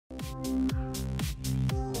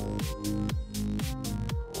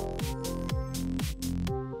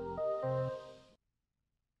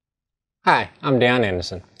Hi, I'm Dan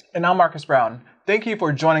Anderson. And I'm Marcus Brown. Thank you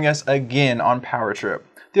for joining us again on Power Trip.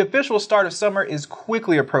 The official start of summer is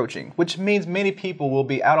quickly approaching, which means many people will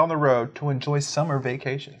be out on the road to enjoy summer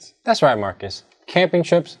vacations. That's right, Marcus. Camping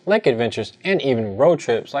trips, lake adventures, and even road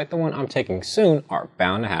trips like the one I'm taking soon are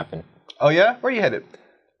bound to happen. Oh yeah? Where are you headed?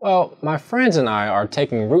 Well, my friends and I are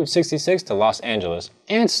taking Route 66 to Los Angeles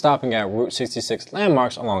and stopping at Route 66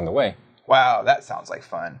 landmarks along the way. Wow, that sounds like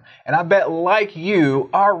fun. And I bet, like you,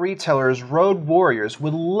 our retailers, road warriors,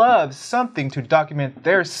 would love something to document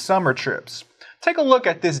their summer trips. Take a look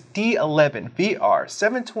at this D11VR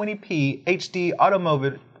 720p HD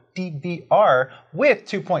Automotive DVR with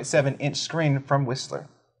 2.7-inch screen from Whistler.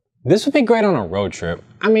 This would be great on a road trip.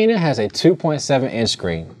 I mean, it has a 2.7-inch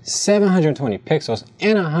screen, 720 pixels,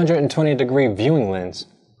 and a 120-degree viewing lens.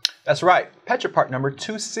 That's right, Petra Part number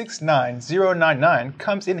 269099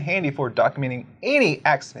 comes in handy for documenting any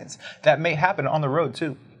accidents that may happen on the road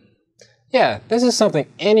too. Yeah, this is something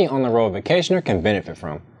any on-the-road vacationer can benefit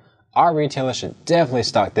from. Our retailer should definitely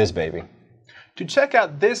stock this baby. To check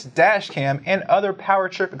out this dash cam and other Power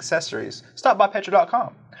Trip accessories, stop by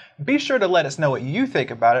Petra.com. Be sure to let us know what you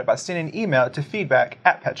think about it by sending an email to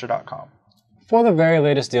feedback@Petra.com. For the very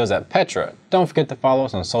latest deals at Petra, don't forget to follow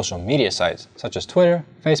us on social media sites such as Twitter,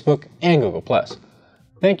 Facebook, and Google+.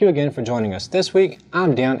 Thank you again for joining us this week.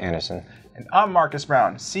 I'm Dan Anderson. And I'm Marcus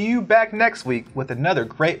Brown. See you back next week with another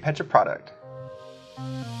great Petra product.